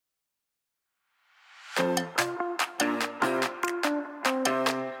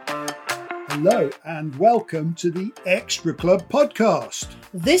Hello and welcome to the Extra Club podcast.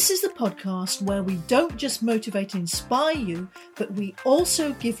 This is the podcast where we don't just motivate and inspire you, but we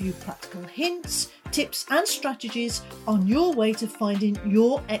also give you practical hints, tips and strategies on your way to finding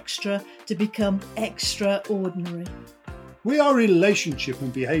your extra to become extraordinary. We are relationship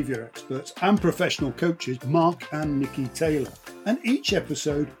and behaviour experts and professional coaches Mark and Nikki Taylor, and each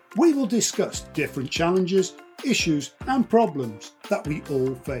episode we will discuss different challenges, issues and problems that we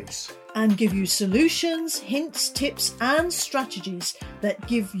all face. And give you solutions, hints, tips and strategies that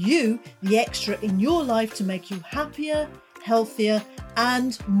give you the extra in your life to make you happier, healthier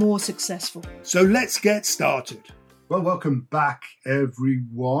and more successful. So let's get started. Well, welcome back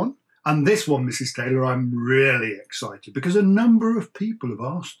everyone. And this one, Mrs. Taylor, I'm really excited because a number of people have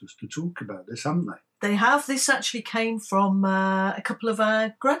asked us to talk about this, haven't they? They have. This actually came from a couple of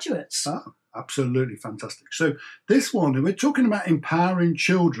our graduates. Oh, absolutely fantastic. So this one, we're talking about empowering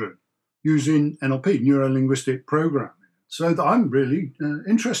children using NLP, neuro-linguistic programming. So I'm really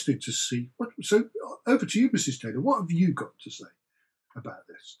interested to see. So over to you, Mrs. Taylor. What have you got to say about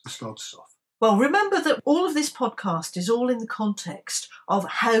this to start us off? Well, remember that all of this podcast is all in the context of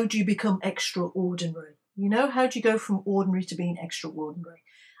how do you become extraordinary? You know, how do you go from ordinary to being extraordinary?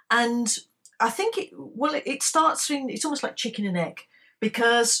 And I think it starts it's almost like chicken and egg,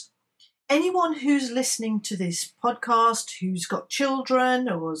 because anyone who's listening to this podcast, who's got children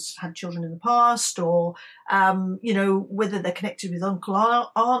or has had children in the past, or, whether they're connected with uncle,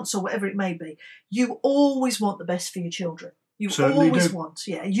 aunts or whatever it may be, you always want the best for your children. You Certainly always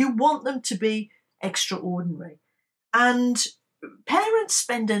do. You want them to be extraordinary. And parents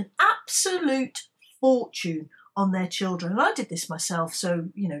spend an absolute fortune on their children. And I did this myself. So,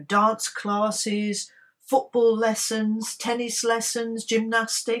 dance classes, football lessons, tennis lessons,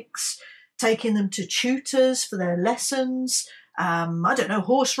 gymnastics, taking them to tutors for their lessons,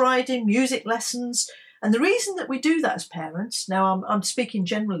 horse riding, music lessons. And the reason that we do that as parents, now I'm speaking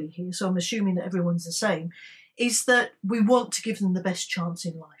generally here, so I'm assuming that everyone's the same, is that we want to give them the best chance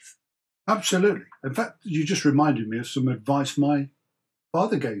in life. Absolutely. In fact, you just reminded me of some advice my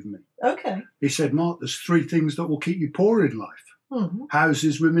father gave me. Okay. He said, Mark, there's 3 things that will keep you poor in life. Mm-hmm.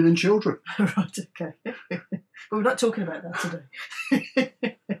 Houses, women and children. Right, okay. But we're not talking about that today.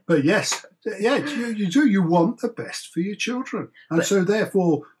 But yes, you do. You want the best for your children. And so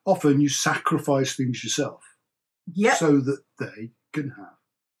therefore, often you sacrifice things yourself so that they can have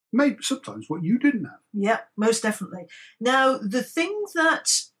maybe sometimes what you didn't have. Yeah, most definitely. Now, the thing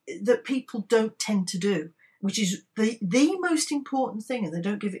that people don't tend to do, which is the most important thing, and they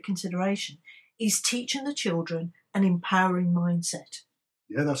don't give it consideration, is teaching the children an empowering mindset.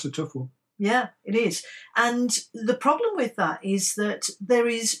 Yeah, that's a tough one. Yeah, it is. And the problem with that is that there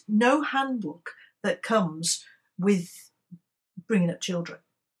is no handbook that comes with bringing up children.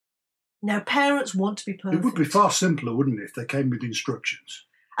 Now, parents want to be perfect. It would be far simpler, wouldn't it, if they came with instructions?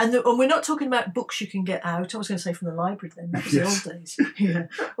 And we're not talking about books you can get out. I was going to say from the library then, that was Yes. the old days. Yeah.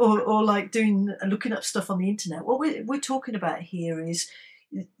 Or like looking up stuff on the internet. What we're talking about here is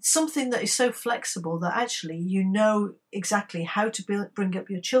something that is so flexible that actually you know exactly how to bring up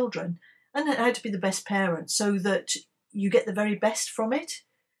your children and how to be the best parent so that you get the very best from it.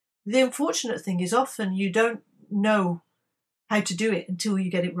 The unfortunate thing is often you don't know how to do it until you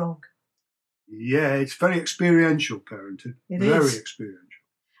get it wrong. Yeah, it's very experiential parenting. It very is. experiential.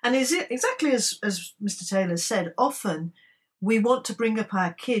 And is it exactly as Mr. Taylor said, often we want to bring up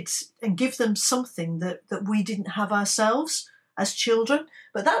our kids and give them something that we didn't have ourselves as children,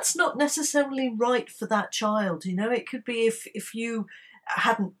 but that's not necessarily right for that child. It could be if you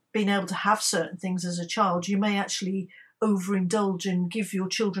hadn't been able to have certain things as a child, you may actually overindulge and give your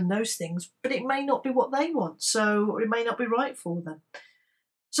children those things, but it may not be what they want, so it may not be right for them.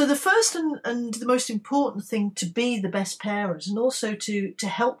 So the first and the most important thing to be the best parents and also to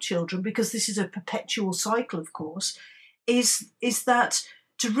help children, because this is a perpetual cycle, of course, is that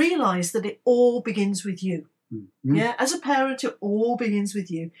to realise that it all begins with you. Mm-hmm. Yeah, as a parent, it all begins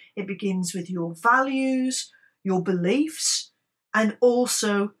with you. It begins with your values, your beliefs, and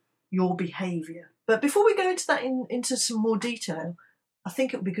also your behaviour. But before we go into that into some more detail, I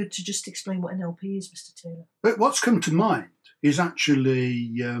think it would be good to just explain what NLP is, Mr. Taylor. But what's come to mind is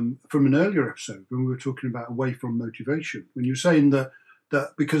actually from an earlier episode when we were talking about away from motivation, when you were saying that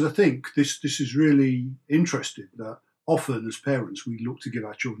because I think this is really interesting, that often as parents we look to give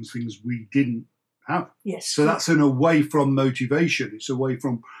our children things we didn't have. Yes. So that's an away from motivation. It's away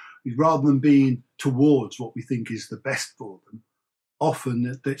from, rather than being towards what we think is the best for them,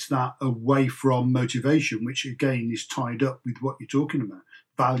 often it's that away from motivation, which again is tied up with what you're talking about,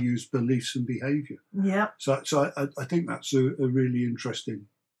 values, beliefs and behaviour. Yeah. So I think that's a really interesting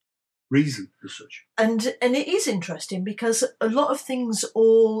reason as such. And it is interesting because a lot of things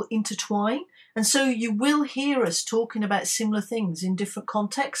all intertwine. And so you will hear us talking about similar things in different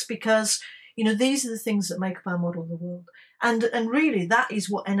contexts because, these are the things that make up our model of the world. And really that is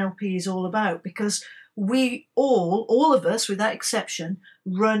what NLP is all about, because we all of us without exception,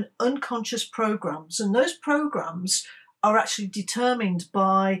 run unconscious programs. And those programs are actually determined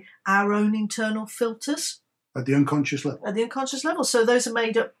by our own internal filters. At the unconscious level? At the unconscious level. So those are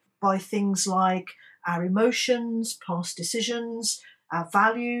made up by things like our emotions, past decisions, our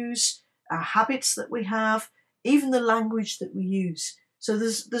values, our habits that we have, even the language that we use. So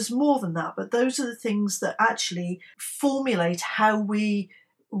there's more than that, but those are the things that actually formulate how we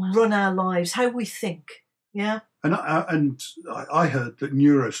run our lives, how we think. Yeah. And I heard that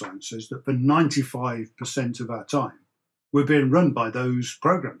neuroscience says that for 95% of our time, we're being run by those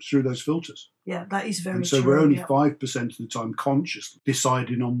programs through those filters. Yeah, that is very true. And so we're only 5% of the time consciously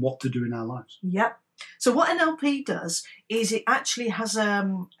deciding on what to do in our lives. Yep. So what NLP does is it actually has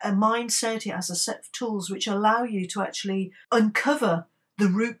a mindset, it has a set of tools which allow you to actually uncover the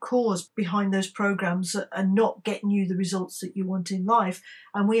root cause behind those programs and not getting you the results that you want in life.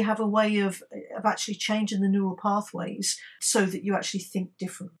 And we have a way of actually changing the neural pathways so that you actually think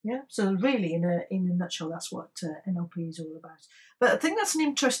different. Yeah. So really, in a nutshell, that's what NLP is all about. But I think that's an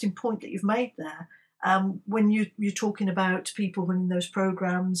interesting point that you've made there. When you're talking about people running those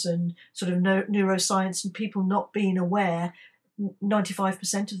programs and sort of neuroscience and people not being aware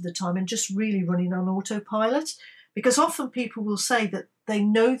 95% of the time and just really running on autopilot. Because often people will say that they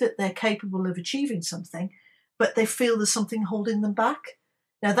know that they're capable of achieving something, but they feel there's something holding them back.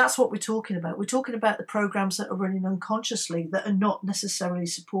 Now, that's what we're talking about. We're talking about the programs that are running unconsciously that are not necessarily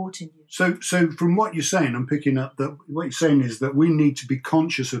supporting you. So from what you're saying, I'm picking up that what you're saying is that we need to be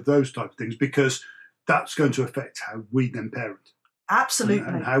conscious of those type of things because that's going to affect how we then parent. Absolutely.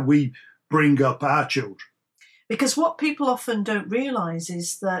 And how we bring up our children. Because what people often don't realise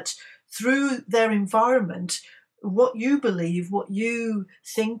is that through their environment, what you believe, what you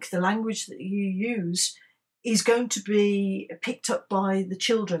think, the language that you use is going to be picked up by the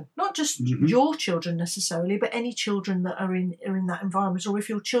children, not just your children necessarily, but any children that are in that environment. Or if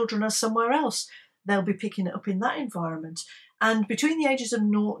your children are somewhere else, they'll be picking it up in that environment. And between the ages of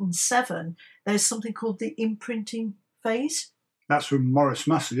 0 and 7, there's something called the imprinting phase. That's from Morris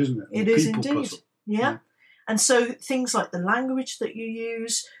Massey, isn't it? It is indeed. Yeah. And so things like the language that you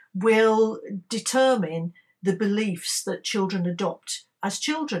use will determine the beliefs that children adopt as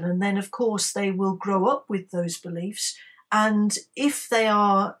children. And then, of course, they will grow up with those beliefs. And if they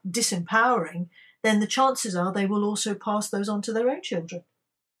are disempowering, then the chances are they will also pass those on to their own children.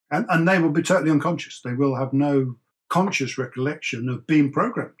 And they will be totally unconscious. They will have no conscious recollection of being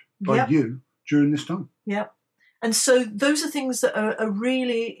programmed by you during this time. Yep. And so those are things that are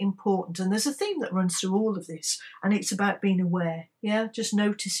really important. And there's a theme that runs through all of this, and it's about being aware, just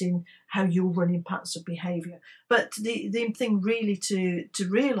noticing how you're running patterns of behaviour. But the thing really to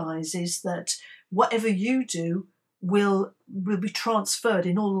realise is that whatever you do will be transferred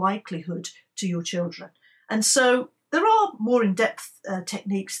in all likelihood to your children. And so there are more in-depth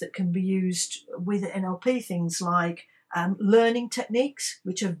techniques that can be used with NLP, things like learning techniques,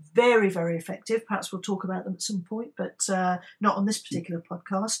 which are very, very effective. Perhaps we'll talk about them at some point, but not on this particular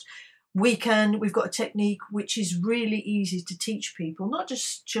podcast. We've got a technique which is really easy to teach people, not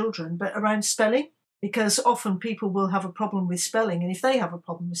just children, but around spelling, because often people will have a problem with spelling. And if they have a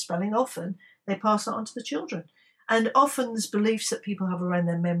problem with spelling, often they pass that on to the children. And often there's beliefs that people have around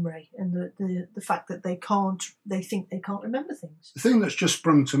their memory and the fact that they think they can't remember things. The thing that's just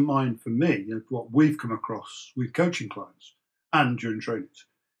sprung to mind for me, what we've come across with coaching clients and during trainings,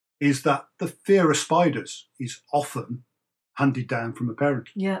 is that the fear of spiders is often handed down from a parent.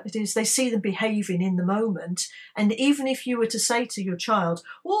 Yeah, it is. They see them behaving in the moment. And even if you were to say to your child,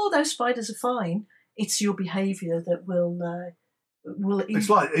 those spiders are fine, it's your behaviour that will it's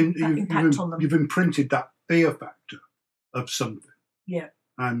like impact on them. You've imprinted that fear factor of something. Yeah.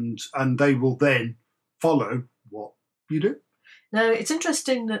 And they will then follow what you do. Now, it's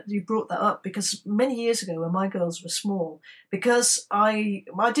interesting that you brought that up because many years ago when my girls were small, because I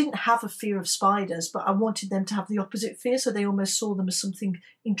didn't have a fear of spiders, but I wanted them to have the opposite fear, so they almost saw them as something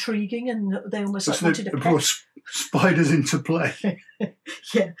intriguing and they almost wanted to brought spiders into play.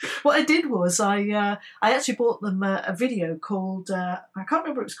 Yeah. What I did was I actually bought them a video called, I can't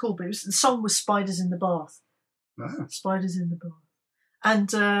remember what it was called, but the song was Spiders in the Bath. Wow. Spiders in the Bath. And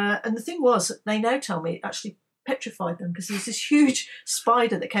the thing was, they now tell me it actually petrified them because there was this huge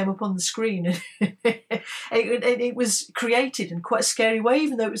spider that came up on the screen, and it was created in quite a scary way,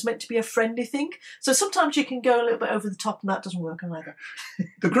 even though it was meant to be a friendly thing. So sometimes you can go a little bit over the top, and that doesn't work either.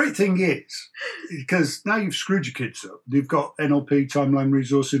 The great thing is, because now you've screwed your kids up, you've got NLP, timeline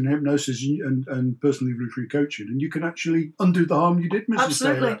resourcing, hypnosis, and personal evolutionary coaching, and you can actually undo the harm you did, Mrs.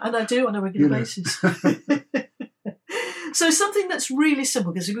 Absolutely, Taylor. and I do on a regular basis. So something that's really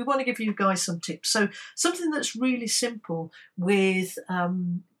simple, because we want to give you guys some tips. So something that's really simple with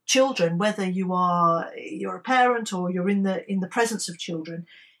children, whether you're a parent or you're in the presence of children,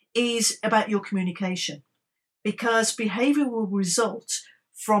 is about your communication, because behaviour will result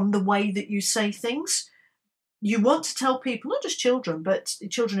from the way that you say things. You want to tell people, not just children, but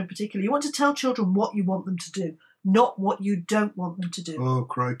children in particular, you want to tell children what you want them to do, not what you don't want them to do. Oh,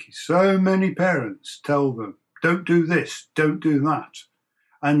 crikey. So many parents tell them, don't do this, don't do that.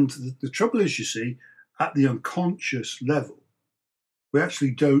 And the trouble is, you see, at the unconscious level, we actually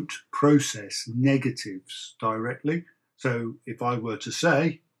don't process negatives directly. So if I were to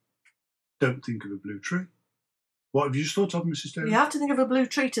say, don't think of a blue tree, what have you just thought of, Mrs. Taylor? You have to think of a blue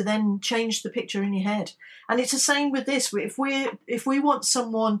tree to then change the picture in your head. And it's the same with this. If we want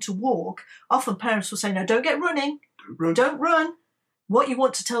someone to walk, often parents will say, no, don't get running. Don't run. What you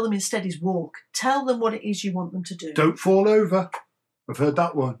want to tell them instead is walk. Tell them what it is you want them to do. Don't fall over. I've heard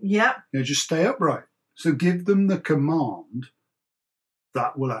that one. Yeah. Just stay upright. So give them the command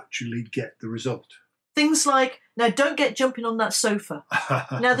that will actually get the result. Things like, now don't get jumping on that sofa.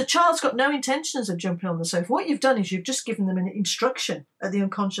 Now the child's got no intentions of jumping on the sofa. What you've done is you've just given them an instruction at the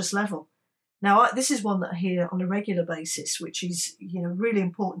unconscious level. Now this is one that I hear on a regular basis, which is really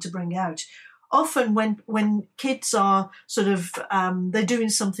important to bring out. Often when kids are sort of, they're doing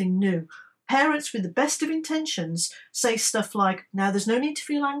something new, parents with the best of intentions say stuff like, now there's no need to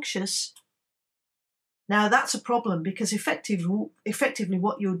feel anxious. Now that's a problem, because effectively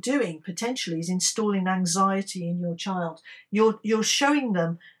what you're doing potentially is installing anxiety in your child. You're showing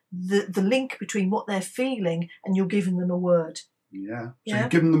them the link between what they're feeling and you're giving them a word. Yeah. So you're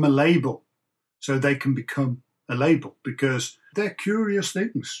giving them a label so they can become a label, because they're curious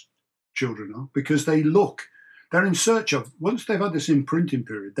things. Children are, because they're in search of, once they've had this imprinting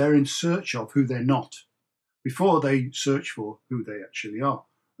period, they're in search of who they're not before they search for who they actually are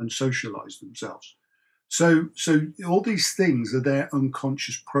and socialise themselves. So all these things are their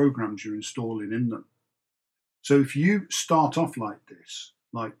unconscious programs you're installing in them. So if you start off like this,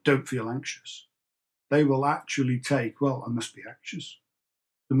 like don't feel anxious, they will actually take, well, I must be anxious.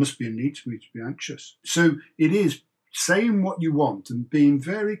 There must be a need for me to be anxious. So it is saying what you want and being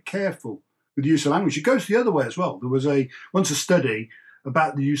very careful with the use of language. It goes the other way as well. There was once a study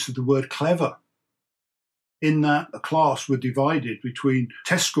about the use of the word clever, in that a class were divided between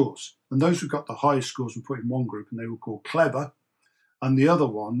test scores, and those who got the highest scores were put in one group and they were called clever, and the other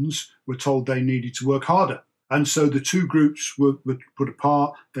ones were told they needed to work harder. And so the two groups were put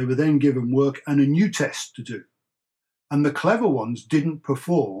apart. They were then given work and a new test to do. And the clever ones didn't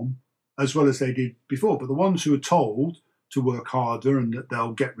perform as well as they did before. But the ones who are told to work harder and that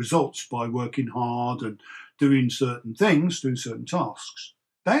they'll get results by working hard and doing certain things, doing certain tasks,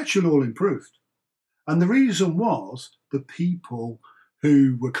 they actually all improved. And the reason was the people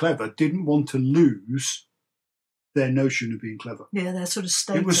who were clever didn't want to lose their notion of being clever. Yeah, their sort of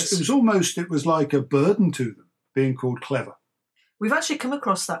status. It was like a burden to them, being called clever. We've actually come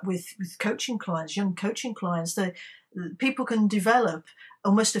across that with coaching clients, young coaching clients. People can develop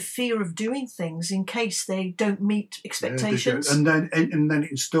almost a fear of doing things in case they don't meet expectations. Yeah, and then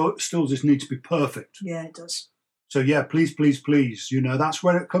it still just needs to be perfect. Yeah, it does. So yeah, please, that's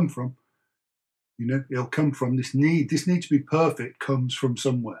where it come from. It'll come from this need. This need to be perfect comes from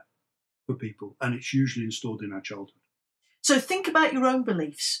somewhere for people, and it's usually installed in our childhood. So think about your own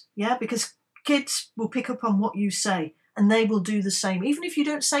beliefs, yeah, because kids will pick up on what you say and they will do the same. Even if you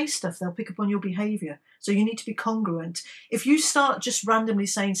don't say stuff, they'll pick up on your behaviour. So you need to be congruent. If you start just randomly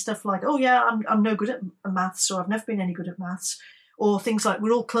saying stuff like, oh yeah, I'm no good at maths, or I've never been any good at maths, or things like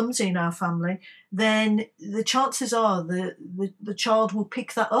we're all clumsy in our family, then the chances are the child will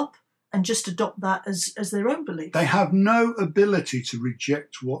pick that up and just adopt that as their own belief. They have no ability to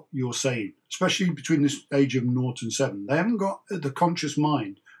reject what you're saying, especially between this age of 0 and 7. They haven't got the conscious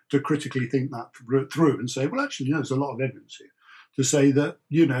mind to critically think that through and say, well, actually, there's a lot of evidence here to say that,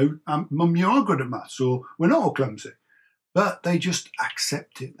 Mum, you are good at maths, or we're not all clumsy. But they just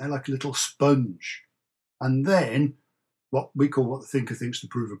accept it. They're like a little sponge. And then what the thinker thinks to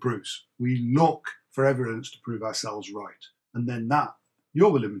prove approves. We look for evidence to prove ourselves right. And then that,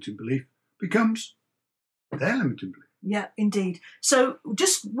 your limiting belief, becomes their limiting belief. Yeah, indeed. So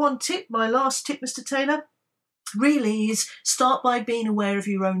just one tip, my last tip, Mr. Taylor. really is start by being aware of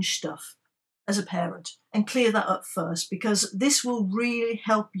your own stuff as a parent and clear that up first, because this will really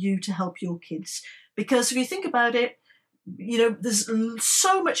help you to help your kids. Because if you think about it, there's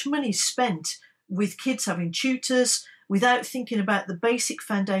so much money spent with kids having tutors without thinking about the basic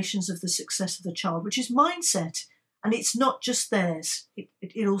foundations of the success of the child, which is mindset. And it's not just theirs.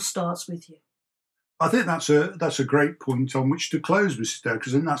 It all starts with you. I think that's a great point on which to close, Mrs. Dale,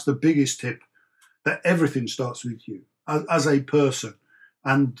 because I think that's the biggest tip, that everything starts with you as a person.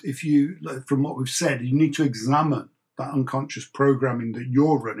 And if you, from what we've said, you need to examine that unconscious programming that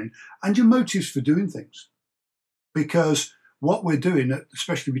you're running and your motives for doing things. Because what we're doing,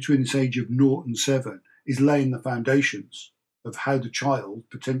 especially between this age of 0 and 7, is laying the foundations of how the child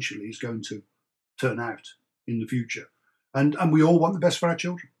potentially is going to turn out in the future. And we all want the best for our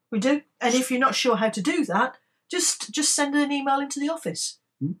children. We do. And if you're not sure how to do that, just send an email into the office.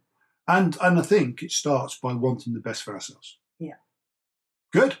 And I think it starts by wanting the best for ourselves. Yeah.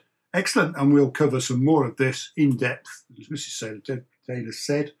 Good. Excellent. And we'll cover some more of this in depth, as Mrs. Taylor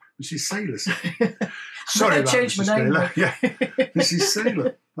said. Mrs. Saylor said. Sorry about Mrs. Taylor. Yeah. Mrs.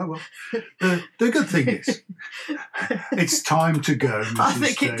 Saylor. Oh, well. The good thing is, it's time to go, Mrs. I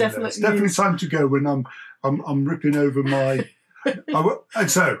think Taylor. it definitely It's definitely is. time to go when I'm ripping over my... and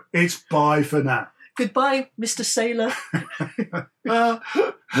so, it's bye for now. Goodbye, Mr. Sailor.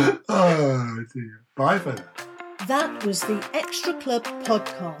 Oh, dear. Bye for now. That was the Extra Club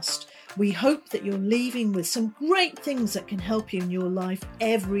podcast. We hope that you're leaving with some great things that can help you in your life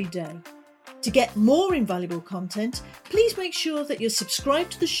every day. To get more invaluable content, please make sure that you're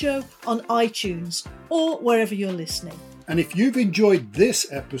subscribed to the show on iTunes or wherever you're listening. And if you've enjoyed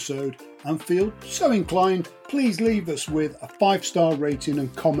this episode and feel so inclined, please leave us with a 5-star rating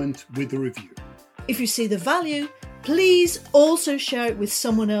and comment with a review. If you see the value, please also share it with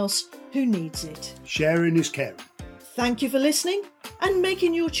someone else who needs it. Sharing is caring. Thank you for listening and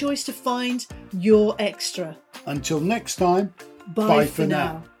making your choice to find your extra. Until next time, Bye for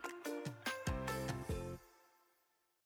now.